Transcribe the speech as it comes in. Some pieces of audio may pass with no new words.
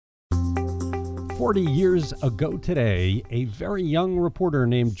40 years ago today, a very young reporter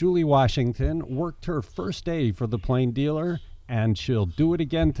named Julie Washington worked her first day for the Plain Dealer, and she'll do it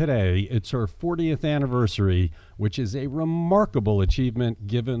again today. It's her 40th anniversary, which is a remarkable achievement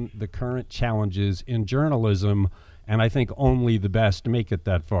given the current challenges in journalism, and I think only the best make it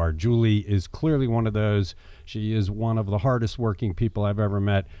that far. Julie is clearly one of those. She is one of the hardest working people I've ever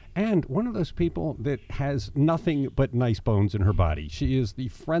met, and one of those people that has nothing but nice bones in her body. She is the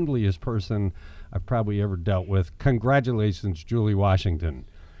friendliest person I've probably ever dealt with. Congratulations, Julie Washington.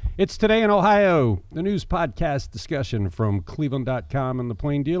 It's Today in Ohio, the news podcast discussion from Cleveland.com and the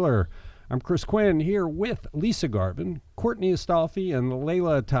Plain Dealer. I'm Chris Quinn here with Lisa Garvin, Courtney Astolfi, and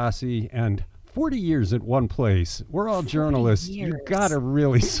Layla Atassi, and 40 years at one place. We're all journalists. You gotta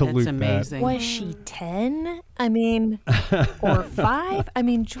really salute That's amazing. that. Was she 10? I mean, or 5? I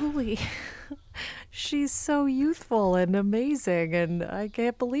mean, Julie, she's so youthful and amazing, and I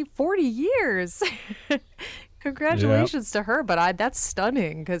can't believe 40 years. Congratulations to her, but that's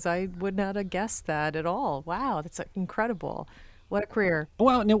stunning because I would not have guessed that at all. Wow, that's incredible. What a career.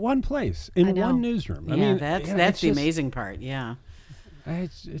 Well, in one place, in one newsroom. Yeah, I mean, that's the amazing part, yeah.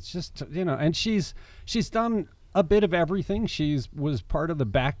 It's just, and she's done a bit of everything. Was part of the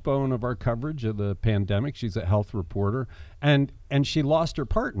backbone of our coverage of the pandemic. She's a health reporter, and she lost her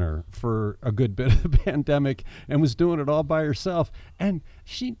partner for a good bit of the pandemic and was doing it all by herself. And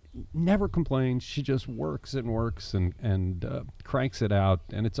she never complains. She just works and works and cranks it out,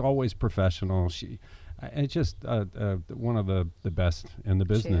 and it's always professional. It's just one of the best in the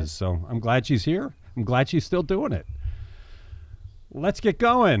business. So I'm glad she's here. I'm glad she's still doing it. Let's get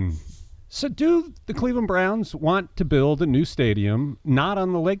going. So do the Cleveland Browns want to build a new stadium not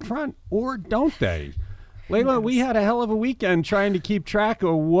on the lakefront, or don't they? Layla, we had a hell of a weekend trying to keep track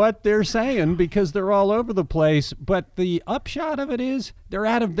of what they're saying because they're all over the place. But the upshot of it is they're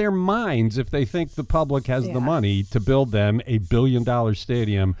out of their minds if they think the public has the money to build them a $1 billion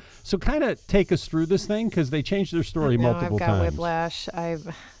stadium. So kind of take us through this thing because they changed their story multiple times. I've got whiplash. I'm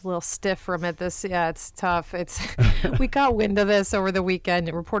a little stiff from it. It's tough. We got wind of this over the weekend.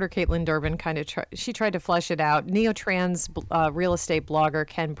 Reporter Caitlin Durbin she tried to flesh it out. Neotrans real estate blogger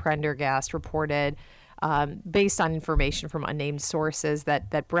Ken Prendergast reported, based on information from unnamed sources,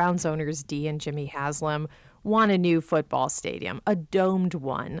 that Browns owners Dee and Jimmy Haslam want a new football stadium, a domed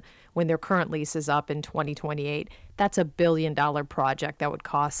one, when their current lease is up in 2028. That's a $1 billion project that would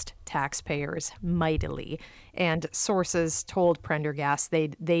cost taxpayers mightily. And sources told Prendergast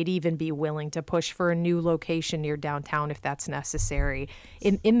they'd even be willing to push for a new location near downtown if that's necessary.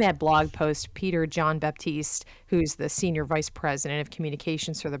 In that blog post, Peter John Baptiste, who's the senior vice president of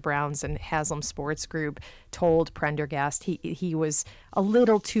communications for the Browns and Haslam Sports Group, told Prendergast he was a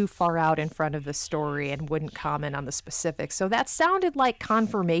little too far out in front of the story and wouldn't comment on the specifics. So that sounded like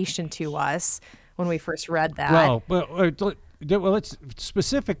confirmation to us when we first read that. Well, it's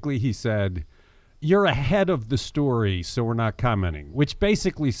specifically, he said, you're ahead of the story, so we're not commenting, which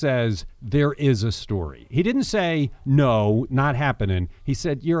basically says there is a story. He didn't say, no, not happening. He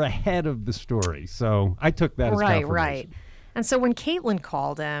said, you're ahead of the story. So I took that as confirmation. Right. And so when Caitlin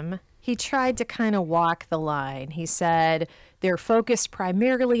called him, he tried to kind of walk the line. He said they're focused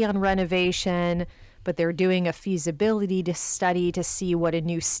primarily on renovation, but they're doing a feasibility study to see what a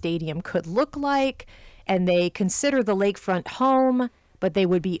new stadium could look like, and they consider the lakefront home, but they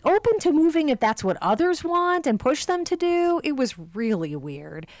would be open to moving if that's what others want and push them to do. It was really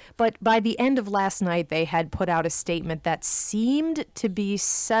weird. But by the end of last night, they had put out a statement that seemed to be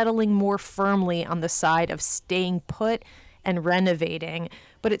settling more firmly on the side of staying put and renovating,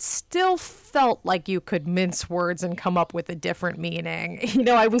 but it still felt like you could mince words and come up with a different meaning.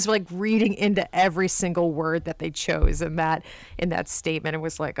 I was like reading into every single word that they chose in that statement. It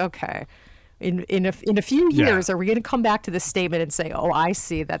was like, okay, in a few years, are we going to come back to this statement and say, oh, I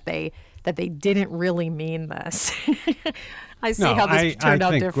see that they didn't really mean this? I see how this turned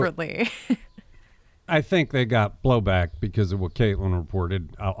out differently. I think they got blowback because of what Caitlin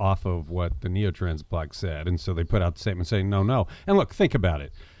reported off of what the Neotrans blog said. And so they put out the statement saying, no. And look, think about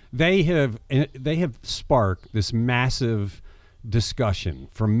it. They have sparked this massive discussion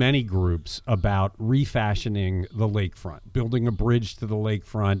from many groups about refashioning the lakefront, building a bridge to the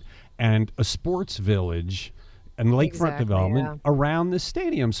lakefront and a sports village and lakefront development around the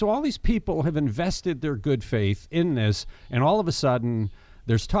stadium. So all these people have invested their good faith in this, and all of a sudden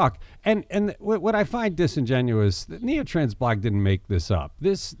there's talk. And what I find disingenuous, the Neotrans blog didn't make this up.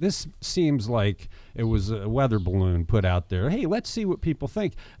 This seems like it was a weather balloon put out there. Hey, let's see what people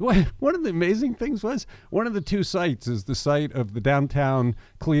think. One of the amazing things was one of the two sites is the site of the downtown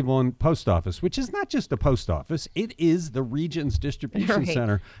Cleveland post office, which is not just a post office. It is the region's distribution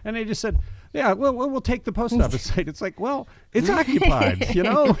center. And they just said, yeah, well, we'll take the post office site. It's like, well, it's occupied, you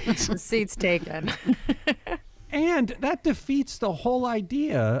know? The seat's taken. And that defeats the whole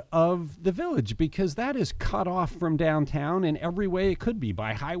idea of the village, because that is cut off from downtown in every way it could be,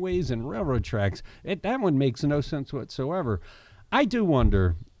 by highways and railroad tracks. That one makes no sense whatsoever. I do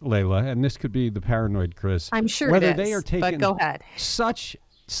wonder, Layla, and this could be the paranoid Chris, I'm sure whether it is, they are taking but go ahead. such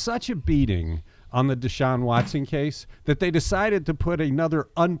a beating on the Deshaun Watson case that they decided to put another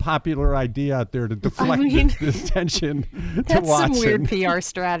unpopular idea out there to deflect this tension to That's Watson. some weird PR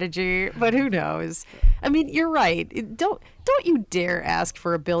strategy, but who knows? I mean, you're right. Don't you dare ask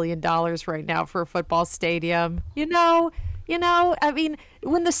for $1 billion right now for a football stadium. You know, I mean,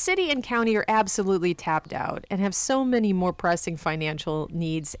 when the city and county are absolutely tapped out and have so many more pressing financial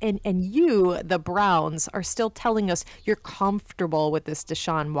needs, and you, the Browns, are still telling us you're comfortable with this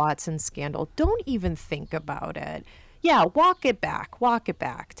Deshaun Watson scandal, don't even think about it. Yeah, walk it back.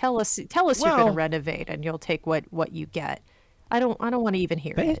 Tell us you're going to renovate and you'll take what you get. I don't want to even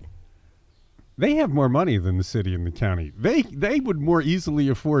hear it. They have more money than the city and the county. They would more easily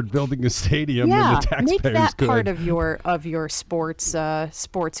afford building a stadium than the taxpayers make that could. part of your sports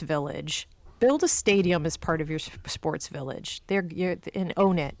village. Build a stadium as part of your sports village. And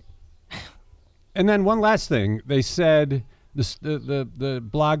own it. And then one last thing, they said the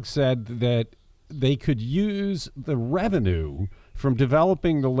blog said that they could use the revenue from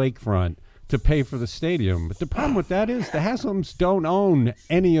developing the lakefront to pay for the stadium. But the problem with that is the Haslams don't own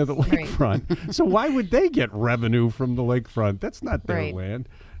any of the lakefront. So why would they get revenue from the lakefront? That's not their land.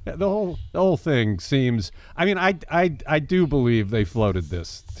 The whole thing seems, I mean, I do believe they floated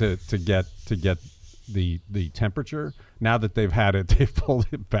this to get the temperature. Now that they've had it, they've pulled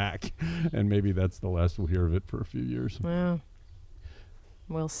it back. And maybe that's the last we'll hear of it for a few years. Well,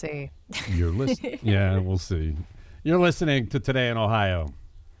 we'll see. You're listening. Yeah, we'll see. You're listening to Today in Ohio.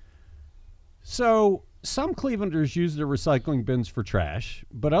 So some Clevelanders use their recycling bins for trash,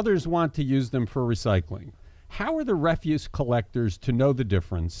 but others want to use them for recycling. How are the refuse collectors to know the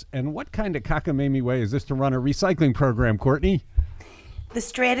difference? And what kind of cockamamie way is this to run a recycling program, Courtney? The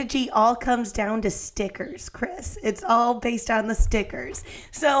strategy all comes down to stickers, Chris. It's all based on the stickers.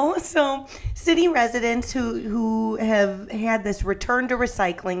 So city residents who have had this return to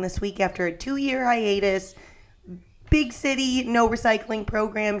recycling this week after a 2-year hiatus, big city, no recycling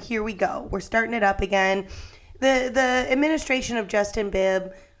program. Here we go. We're starting it up again. The administration of Justin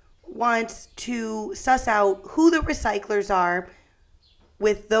Bibb wants to suss out who the recyclers are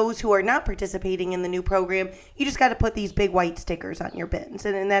with those who are not participating in the new program. You just got to put these big white stickers on your bins.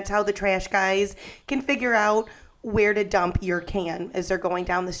 And that's how the trash guys can figure out where to dump your can as they're going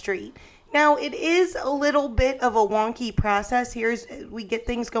down the street. Now, it is a little bit of a wonky process. We get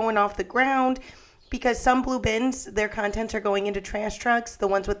things going off the ground. Because some blue bins, their contents are going into trash trucks. The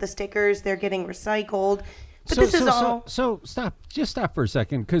ones with the stickers, they're getting recycled. But So stop. Just stop for a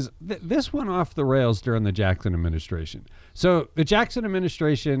second, because this went off the rails during the Jackson administration. So the Jackson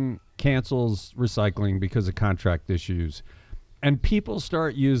administration cancels recycling because of contract issues, and people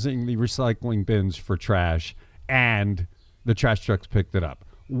start using the recycling bins for trash, and the trash trucks picked it up.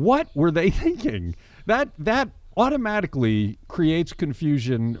 What were they thinking? That automatically creates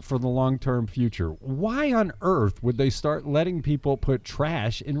confusion for the long-term future. Why on earth would they start letting people put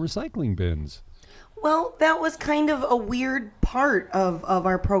trash in recycling bins? Well, that was kind of a weird part of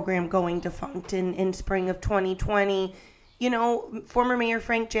our program going defunct in spring of 2020. You know, former Mayor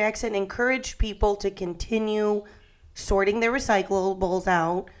Frank Jackson encouraged people to continue sorting their recyclables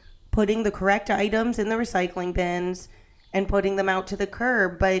out, putting the correct items in the recycling bins, and putting them out to the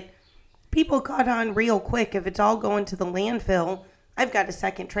curb. But people caught on real quick. If it's all going to the landfill, I've got a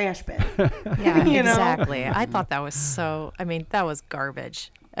second trash bin. Yeah, exactly. I thought that was that was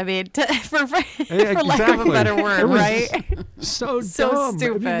garbage. I mean, for lack of a better word, right? So dumb.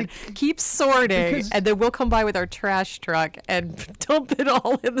 Stupid. I mean, keep sorting, and then we'll come by with our trash truck and dump it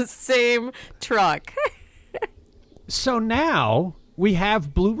all in the same truck. So now we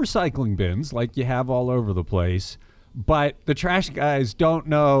have blue recycling bins like you have all over the place. But the trash guys don't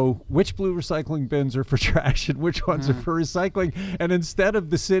know which blue recycling bins are for trash and which ones are for recycling. And instead of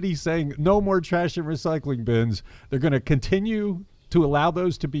the city saying no more trash and recycling bins, they're going to continue to allow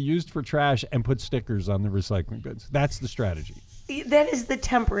those to be used for trash and put stickers on the recycling bins. That's the strategy. That is the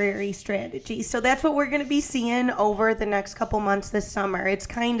temporary strategy. So that's what we're going to be seeing over the next couple months this summer. It's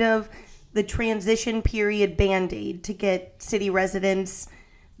kind of the transition period Band-Aid to get city residents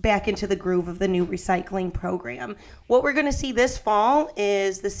back into the groove of the new recycling program. What we're going to see this fall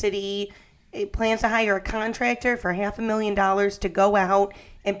is the city plans to hire a contractor for $500,000 to go out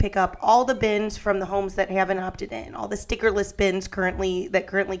and pick up all the bins from the homes that haven't opted in, all the stickerless bins that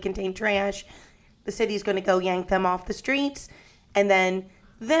currently contain trash. The city's going to go yank them off the streets, and then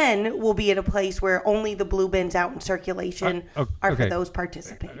we'll be at a place where only the blue bins out in circulation are for those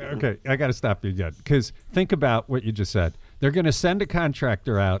participating. Okay, I got to stop you again, because think about what you just said. They're going to send a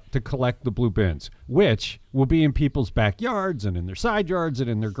contractor out to collect the blue bins, which will be in people's backyards and in their side yards and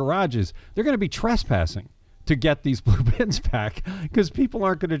in their garages. They're going to be trespassing to get these blue bins back, because people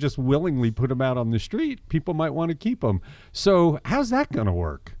aren't going to just willingly put them out on the street. People might want to keep them. So how's that going to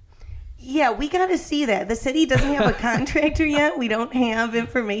work? Yeah, we got to see that. The city doesn't have a contractor yet. We don't have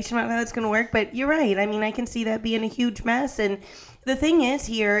information on how it's going to work, but you're right. I mean, I can see that being a huge mess. And the thing is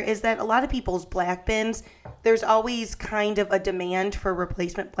here is that a lot of people's black bins, there's always kind of a demand for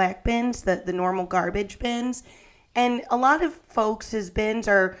replacement black bins, the normal garbage bins. And a lot of folks' bins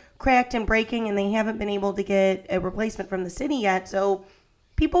are cracked and breaking, and they haven't been able to get a replacement from the city yet. So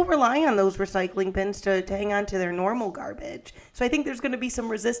people rely on those recycling bins to hang on to their normal garbage. So I think there's going to be some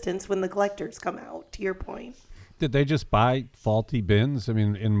resistance when the collectors come out, to your point. Did they just buy faulty bins? I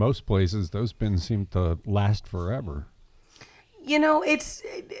mean, in most places, those bins seem to last forever. You know, it's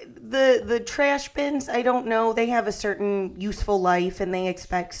the trash bins, I don't know. They have a certain useful life, and they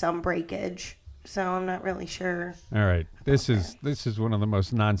expect some breakage. So I'm not really sure. All right. This is one of the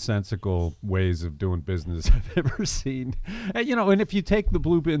most nonsensical ways of doing business I've ever seen. And, and if you take the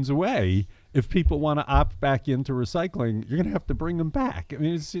blue bins away, if people want to opt back into recycling, you're going to have to bring them back. I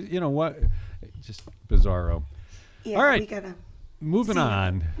mean, it's, just bizarro. Yeah, all right. We gotta moving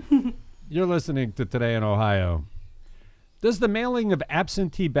on. You're listening to Today in Ohio. Does the mailing of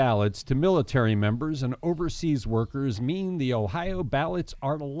absentee ballots to military members and overseas workers mean the Ohio ballots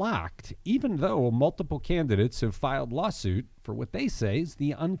are locked, even though multiple candidates have filed lawsuit for what they say is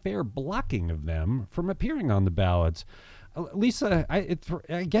the unfair blocking of them from appearing on the ballots? Lisa,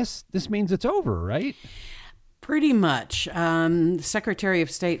 I guess this means it's over, right? Pretty much. Secretary of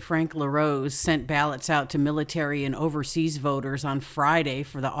State Frank LaRose sent ballots out to military and overseas voters on Friday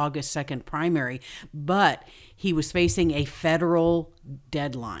for the August 2nd primary, but he was facing a federal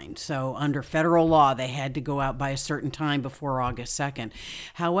deadline. So under federal law, they had to go out by a certain time before August 2nd.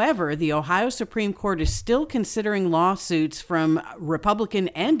 However, the Ohio Supreme Court is still considering lawsuits from Republican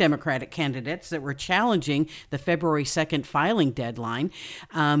and Democratic candidates that were challenging the February 2nd filing deadline.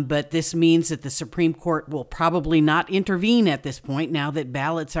 But this means that the Supreme Court will probably not intervene at this point now that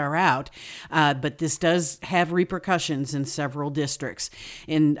ballots are out. But this does have repercussions in several districts.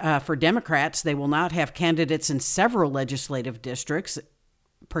 For Democrats, they will not have candidates in several legislative districts,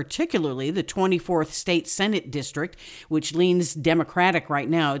 particularly the 24th State Senate District, which leans Democratic right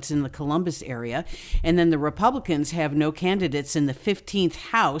now. It's in the Columbus area. And then the Republicans have no candidates in the 15th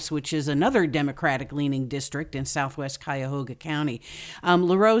House, which is another Democratic-leaning district in southwest Cuyahoga County.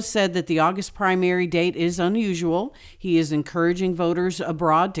 LaRose said that the August primary date is unusual. He is encouraging voters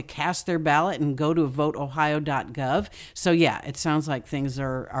abroad to cast their ballot and go to voteohio.gov. So, yeah, it sounds like things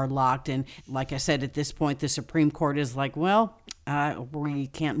are locked. And like I said, at this point, the Supreme Court is like, well, we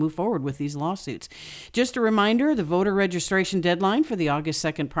can't move forward with these lawsuits. Just a reminder, the voter registration deadline for the August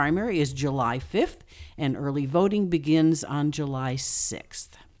 2nd primary is July 5th, and early voting begins on July 6th.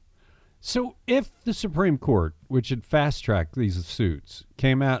 So if the Supreme Court, which had fast-tracked these suits,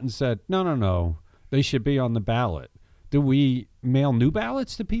 came out and said, no, they should be on the ballot, do we mail new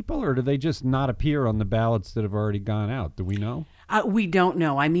ballots to people, or do they just not appear on the ballots that have already gone out? Do we know? We don't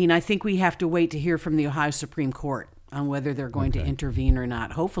know. I mean, I think we have to wait to hear from the Ohio Supreme Court on whether they're going to intervene or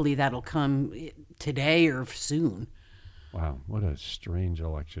not. Hopefully that'll come today or soon. Wow, what a strange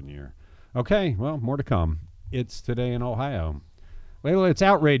election year. Okay, well, more to come. It's Today in Ohio. Well, it's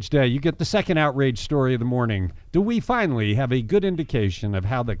Outrage Day. You get the second outrage story of the morning. Do we finally have a good indication of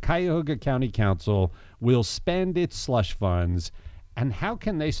how the Cuyahoga County Council will spend its slush funds? And how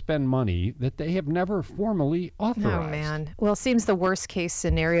can they spend money that they have never formally authorized? Oh, man. Well, it seems the worst case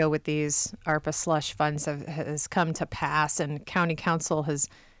scenario with these ARPA slush funds has come to pass, and County Council has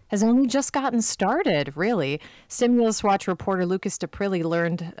only just gotten started, really. Stimulus Watch reporter Lucas DePrilli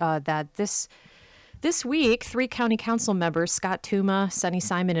learned that This week, 3 county council members, Scott Tuma, Sonny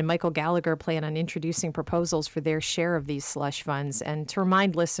Simon, and Michael Gallagher, plan on introducing proposals for their share of these slush funds. And to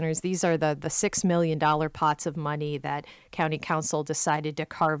remind listeners, these are the $6 million pots of money that county council decided to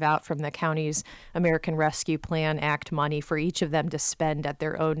carve out from the county's American Rescue Plan Act money for each of them to spend at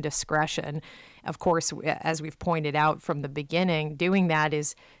their own discretion. Of course, as we've pointed out from the beginning, doing that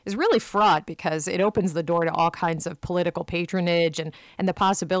is really fraught because it opens the door to all kinds of political patronage and the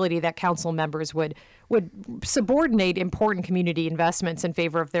possibility that council members would subordinate important community investments in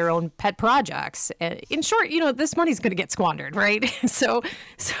favor of their own pet projects. In short, this money's going to get squandered, right? So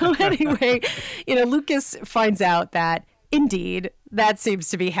anyway, Lucas finds out that indeed, that seems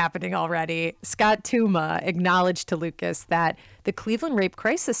to be happening already. Scott Tuma acknowledged to Lucas that the Cleveland Rape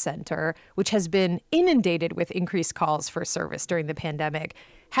Crisis Center, which has been inundated with increased calls for service during the pandemic,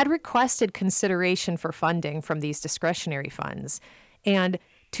 had requested consideration for funding from these discretionary funds. And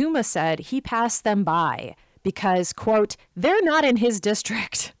Tuma said he passed them by because, quote, they're not in his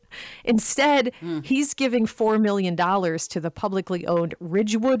district. Instead, he's giving $4 million to the publicly owned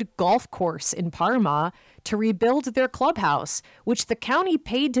Ridgewood Golf Course in Parma to rebuild their clubhouse, which the county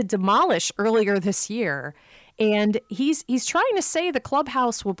paid to demolish earlier this year. And he's trying to say the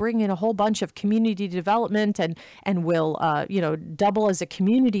clubhouse will bring in a whole bunch of community development and will double as a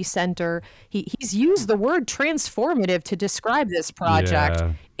community center. He's used the word transformative to describe this project.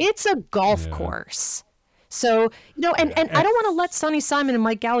 Yeah. It's a golf course. So, and I don't want to let Sonny Simon and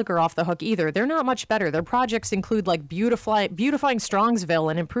Mike Gallagher off the hook either. They're not much better. Their projects include like beautifying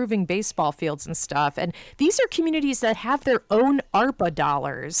Strongsville and improving baseball fields and stuff. And these are communities that have their own ARPA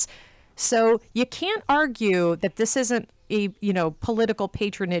dollars. So you can't argue that this isn't a, political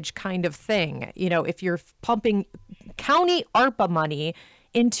patronage kind of thing. If you're pumping county ARPA money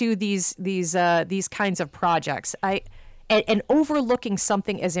into these kinds of projects, and overlooking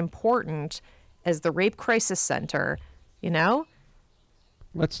something as important as the Rape Crisis Center,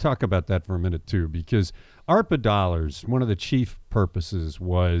 Let's talk about that for a minute, too, because ARPA dollars, one of the chief purposes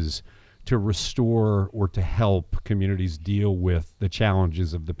was to restore or to help communities deal with the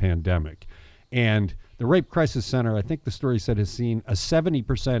challenges of the pandemic. And the Rape Crisis Center, I think the story said, has seen a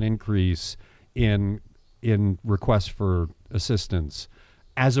 70% increase in requests for assistance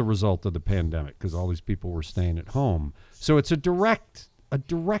as a result of the pandemic, because all these people were staying at home. So it's a direct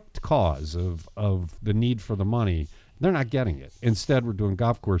cause of the need for the money. They're not getting it. Instead, we're doing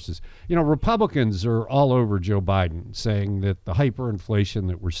golf courses. Republicans are all over Joe Biden, saying that the hyperinflation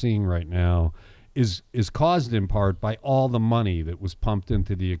that we're seeing right now is caused in part by all the money that was pumped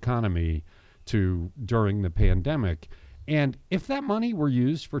into the economy during the pandemic. And if that money were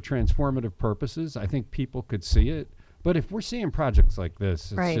used for transformative purposes, I think people could see it. But if we're seeing projects like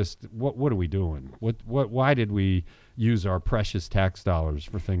this, it's just what are we doing? Why did we use our precious tax dollars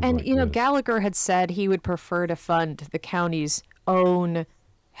for things like this? And Gallagher had said he would prefer to fund the county's own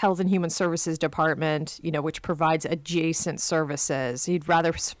Health and Human Services Department, which provides adjacent services. He'd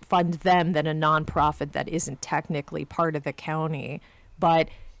rather fund them than a nonprofit that isn't technically part of the county. But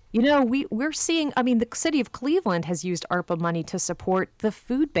we're seeing, the city of Cleveland has used ARPA money to support the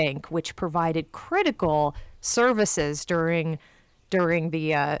food bank, which provided critical services during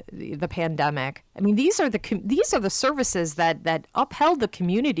the pandemic. These are the services that upheld the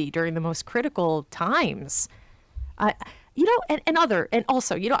community during the most critical times. I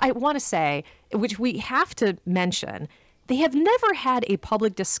want to say, which we have to mention, they have never had a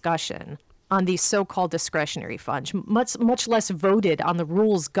public discussion on these so-called discretionary funds, much less voted on the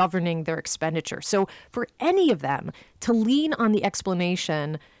rules governing their expenditure. So for any of them to lean on the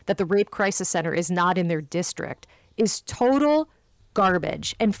explanation that the Rape Crisis Center is not in their district is total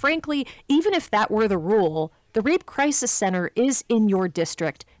garbage. And frankly, even if that were the rule, the Rape Crisis Center is in your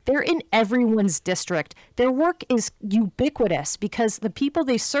district. They're in everyone's district. Their work is ubiquitous because the people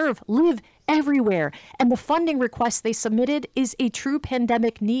they serve live everywhere. And the funding request they submitted is a true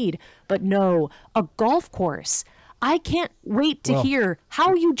pandemic need. But no, a golf course. I can't wait to hear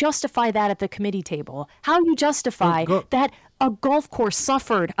how you justify that at the committee table, how you justify that a golf course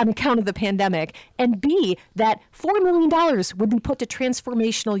suffered on account of the pandemic, and B, that $4 million would be put to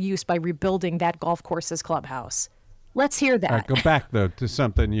transformational use by rebuilding that golf course's clubhouse. Let's hear that. All right, go back, though, to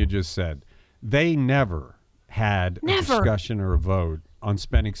something you just said. They never had a discussion or a vote on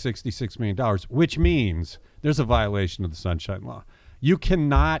spending $66 million, which means there's a violation of the Sunshine Law. You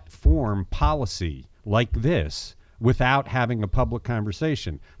cannot form policy like this without having a public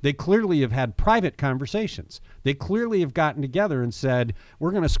conversation. They clearly have had private conversations. They clearly have gotten together and said, we're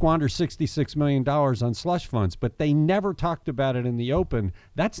going to squander $66 million on slush funds, but they never talked about it in the open.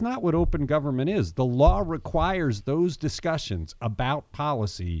 That's not what open government is. The law requires those discussions about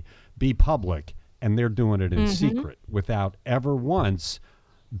policy be public. and they're doing it in secret without ever once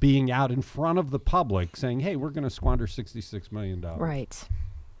being out in front of the public saying, hey, we're going to squander $66 million. Right.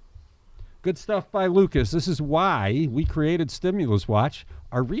 Good stuff by Lucas. This is why we created Stimulus Watch.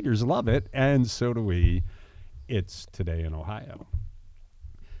 Our readers love it, and so do we. It's Today in Ohio.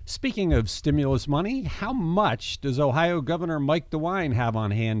 Speaking of stimulus money, how much does Ohio Governor Mike DeWine have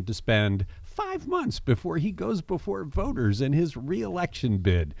on hand to spend 5 months before he goes before voters in his re-election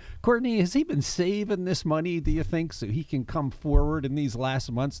bid? Courtney, has he been saving this money, do you think, so he can come forward in these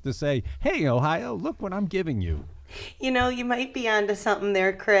last months to say, hey, Ohio, look what I'm giving you? You know, you might be onto something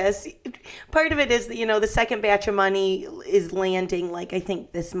there, Chris. Part of it is that, the second batch of money is landing, I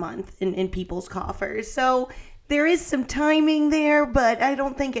think, this month in people's coffers. So there is some timing there, but I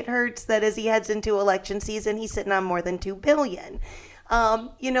don't think it hurts that as he heads into election season, he's sitting on more than $2 billion.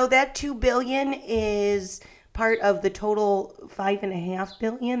 That $2 billion is part of the total $5.5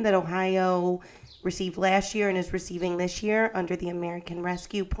 billion that Ohio received last year and is receiving this year under the American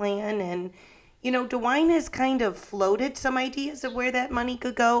Rescue Plan. And DeWine has kind of floated some ideas of where that money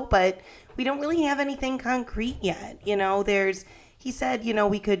could go, but we don't really have anything concrete yet. He said,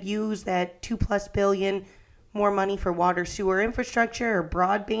 we could use that $2+ billion more money for water sewer infrastructure or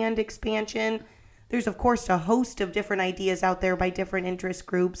broadband expansion. There's, of course, a host of different ideas out there by different interest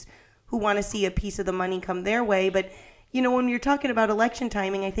groups who want to see a piece of the money come their way. But, when you're talking about election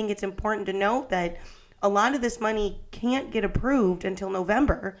timing, I think it's important to note that a lot of this money can't get approved until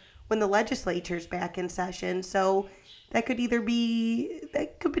November, when the legislature's back in session. So that could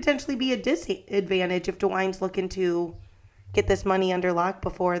potentially be a disadvantage if DeWine's looking to get this money under lock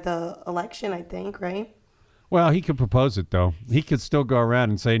before the election, I think, right? Well, he could propose it, though. He could still go around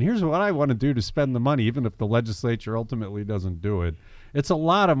and say, here's what I want to do to spend the money, even if the legislature ultimately doesn't do it. It's a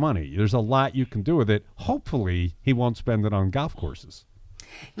lot of money. There's a lot you can do with it. Hopefully, he won't spend it on golf courses.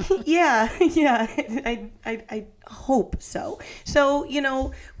 Yeah, I hope so. So,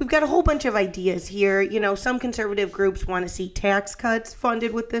 we've got a whole bunch of ideas here. Some conservative groups want to see tax cuts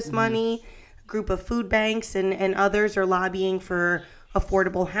funded with this money. A group of food banks and others are lobbying for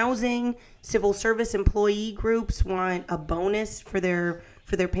affordable housing. Civil service employee groups want a bonus for their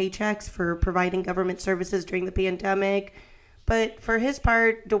paychecks for providing government services during the pandemic. But for his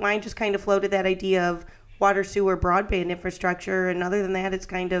part, DeWine just kind of floated that idea of water, sewer, broadband infrastructure, and other than that, it's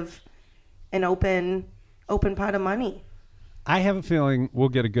kind of an open pot of money. I have a feeling we'll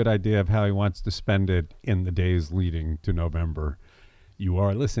get a good idea of how he wants to spend it in the days leading to November. You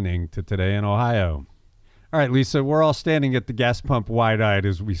are listening to Today in Ohio. All right, Lisa, we're all standing at the gas pump wide-eyed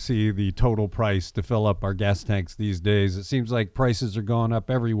as we see the total price to fill up our gas tanks these days. It seems like prices are going up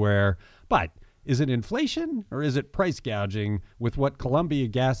everywhere, but is it inflation or is it price gouging with what Columbia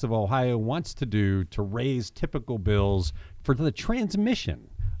Gas of Ohio wants to do to raise typical bills for the transmission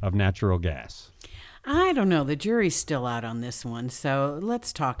of natural gas? I don't know. The jury's still out on this one, so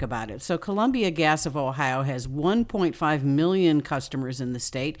let's talk about it. So Columbia Gas of Ohio has 1.5 million customers in the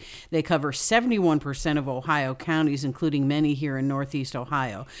state. They cover 71% of Ohio counties, including many here in Northeast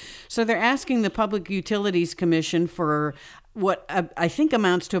Ohio. So they're asking the Public Utilities Commission for what I think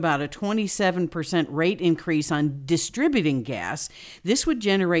amounts to about a 27% rate increase on distributing gas. This would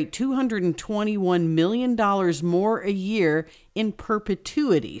generate $221 million more a year in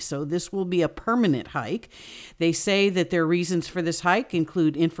perpetuity. So this will be a permanent hike. They say that their reasons for this hike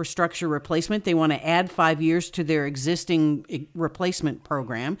include infrastructure replacement. They want to add 5 years to their existing replacement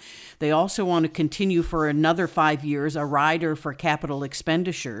program. They also want to continue for another 5 years a rider for capital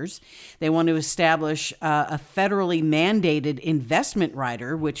expenditures. They want to establish a federally mandated investment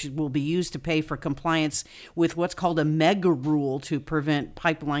rider, which will be used to pay for compliance with what's called a mega rule to prevent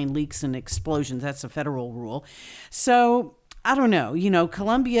pipeline leaks and explosions. That's a federal rule. So I don't know.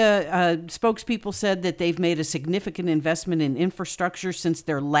 Columbia spokespeople said that they've made a significant investment in infrastructure since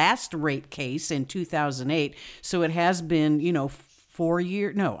their last rate case in 2008. So it has been,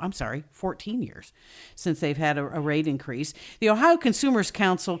 14 years since they've had a rate increase. The Ohio Consumers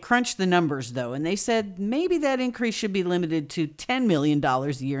Council crunched the numbers, though, and they said maybe that increase should be limited to $10 million a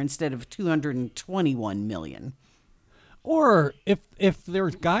year instead of $221 million. Or if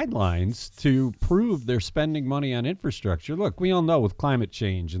there's guidelines to prove they're spending money on infrastructure. Look, we all know with climate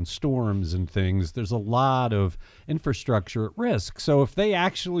change and storms and things, there's a lot of infrastructure at risk. So if they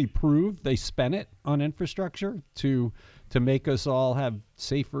actually prove they spent it on infrastructure to make us all have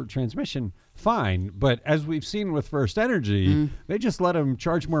safer transmission, fine. But as we've seen with First Energy, they just let them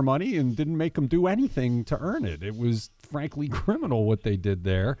charge more money and didn't make them do anything to earn it. It was frankly criminal what they did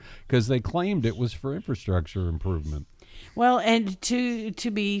there because they claimed it was for infrastructure improvement. Well, and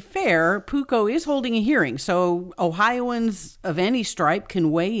to be fair, PUCO is holding a hearing, so Ohioans of any stripe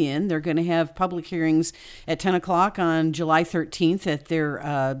can weigh in. They're going to have public hearings at 10 o'clock on July 13th at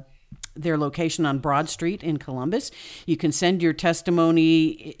their location on Broad Street in Columbus. You can send your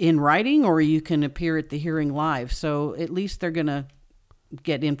testimony in writing, or you can appear at the hearing live. So at least they're going to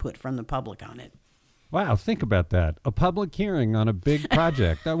get input from the public on it. Wow, think about that. A public hearing on a big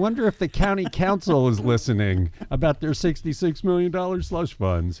project. I wonder if the county council is listening about their $66 million slush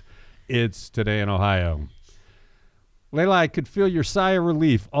funds. It's Today in Ohio. Layla, I could feel your sigh of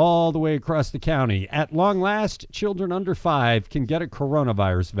relief all the way across the county. At long last, children under 5 can get a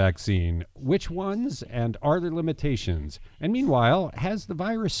coronavirus vaccine. Which ones, and are there limitations? And meanwhile, has the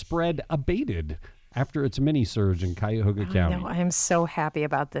virus spread abated after its mini surge in Cuyahoga County? I am so happy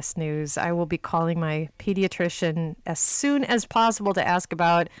about this news. I will be calling my pediatrician as soon as possible to ask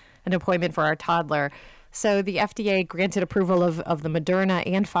about an appointment for our toddler. So the FDA granted approval of the Moderna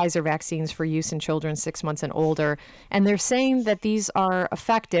and Pfizer vaccines for use in children 6 months and older. And they're saying that these are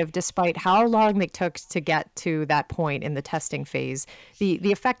effective despite how long they took to get to that point in the testing phase.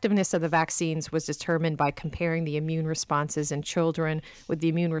 The effectiveness of the vaccines was determined by comparing the immune responses in children with the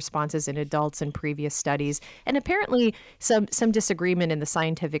immune responses in adults in previous studies. And apparently some disagreement in the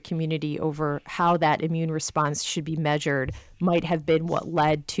scientific community over how that immune response should be measured might have been what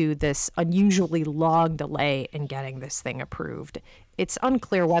led to this unusually long delay in getting this thing approved. It's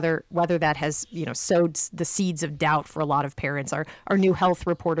unclear whether that has, sowed the seeds of doubt for a lot of parents. Our new health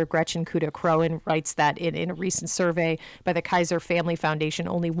reporter, Gretchen Kuda-Crowan, writes that in a recent survey by the Kaiser Family Foundation,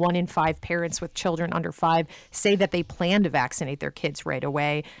 only 1 in 5 parents with children under 5 say that they plan to vaccinate their kids right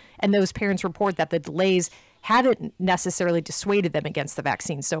away. And those parents report that the delays haven't necessarily dissuaded them against the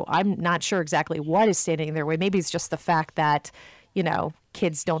vaccine. So I'm not sure exactly what is standing in their way. Maybe it's just the fact that,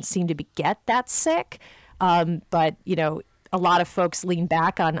 kids don't seem to get that sick. But, a lot of folks lean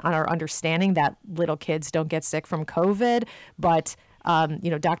back on our understanding that little kids don't get sick from COVID. But,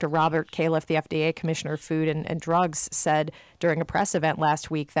 Dr. Robert Califf, the FDA Commissioner of Food and Drugs, said during a press event last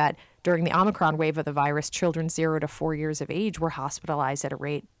week that during the Omicron wave of the virus, children 0 to 4 years of age were hospitalized at a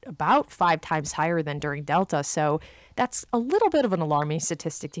rate about 5 times higher than during Delta. So that's a little bit of an alarming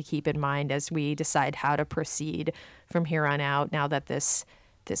statistic to keep in mind as we decide how to proceed from here on out now that this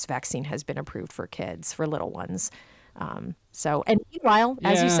vaccine has been approved for kids, for little ones. And meanwhile,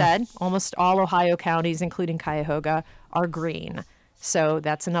 as you said, almost all Ohio counties, including Cuyahoga, are green. So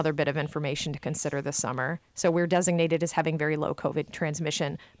that's another bit of information to consider this summer. So we're designated as having very low COVID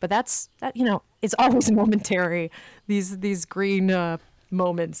transmission, but that it's always momentary. These green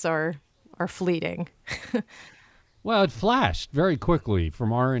moments are fleeting. Well, it flashed very quickly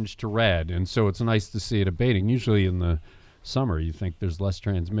from orange to red, and so it's nice to see it abating. Usually in the summer, you think there's less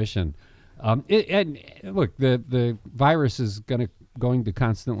transmission. And look, the virus is going to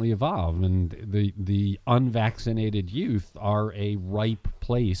constantly evolve, and the unvaccinated youth are a ripe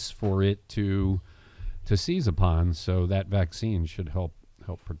place for it to seize upon. So that vaccine should help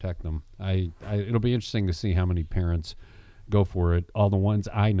protect them. It'll be interesting to see how many parents go for it. All the ones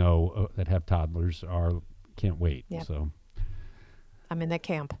I know that have toddlers can't wait. Yep. So I'm in that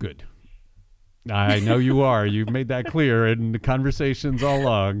camp. Good. I know you are. You've made that clear in the conversations all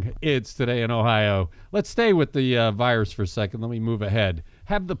along. It's Today in Ohio. Let's stay with the virus for a second. Let me move ahead.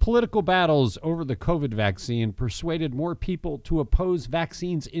 Have the political battles over the COVID vaccine persuaded more people to oppose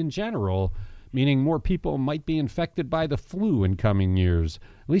vaccines in general, meaning more people might be infected by the flu in coming years?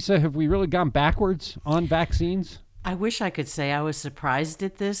 Lisa, have we really gone backwards on vaccines? I wish I could say I was surprised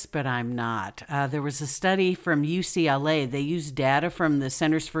at this, but I'm not. There was a study from UCLA. They used data from the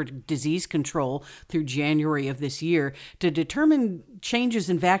Centers for Disease Control through January of this year to determine changes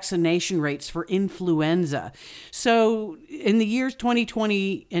in vaccination rates for influenza. So in the years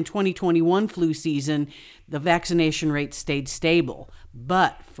 2020 and 2021 flu season, the vaccination rate stayed stable.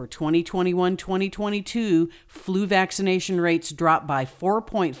 But for 2021-2022, flu vaccination rates dropped by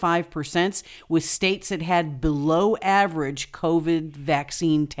 4.5%, with states that had below average COVID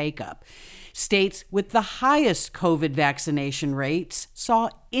vaccine take-up. States with the highest COVID vaccination rates saw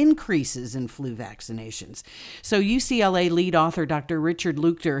increases in flu vaccinations. So UCLA lead author Dr. Richard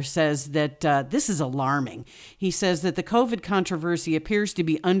Luchter says that this is alarming. He says that the COVID controversy appears to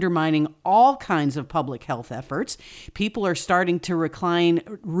be undermining all kinds of public health efforts. People are starting to decline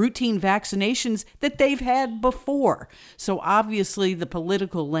routine vaccinations that they've had before. So obviously the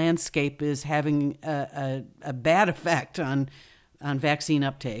political landscape is having a bad effect on vaccine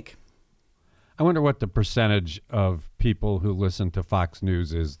uptake. I wonder what the percentage of people who listen to Fox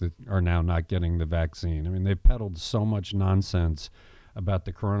News is that are now not getting the vaccine. I mean, they've peddled so much nonsense about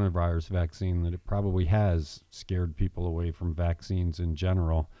the coronavirus vaccine that it probably has scared people away from vaccines in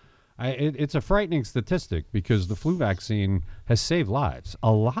general. It's a frightening statistic because the flu vaccine has saved lives,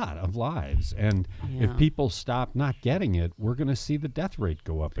 a lot of lives. And if people stop not getting it, we're going to see the death rate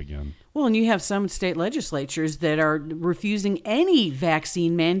go up again. Well, and you have some state legislatures that are refusing any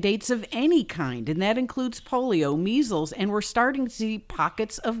vaccine mandates of any kind, and that includes polio, measles, and we're starting to see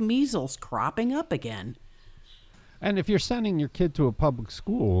pockets of measles cropping up again. And if you're sending your kid to a public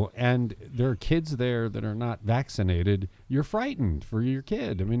school and there are kids there that are not vaccinated, you're frightened for your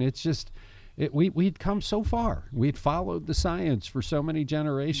kid. I mean, it's just, we'd come so far. We'd followed the science for so many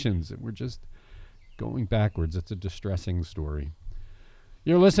generations, and we're just going backwards. It's a distressing story.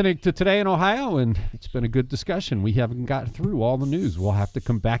 You're listening to Today in Ohio, and it's been a good discussion. We haven't got through all the news. We'll have to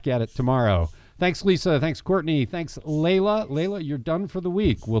come back at it tomorrow. Thanks, Lisa. Thanks, Courtney. Thanks, Layla. Layla, you're done for the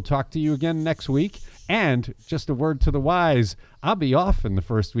week. We'll talk to you again next week. And just a word to the wise, I'll be off in the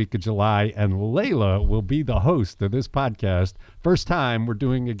first week of July, and Layla will be the host of this podcast. First time we're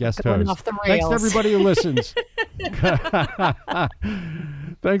doing a guest Going host. off the Thanks rails. to everybody who listens.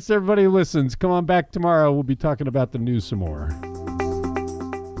 Thanks to everybody who listens. Come on back tomorrow. We'll be talking about the news some more.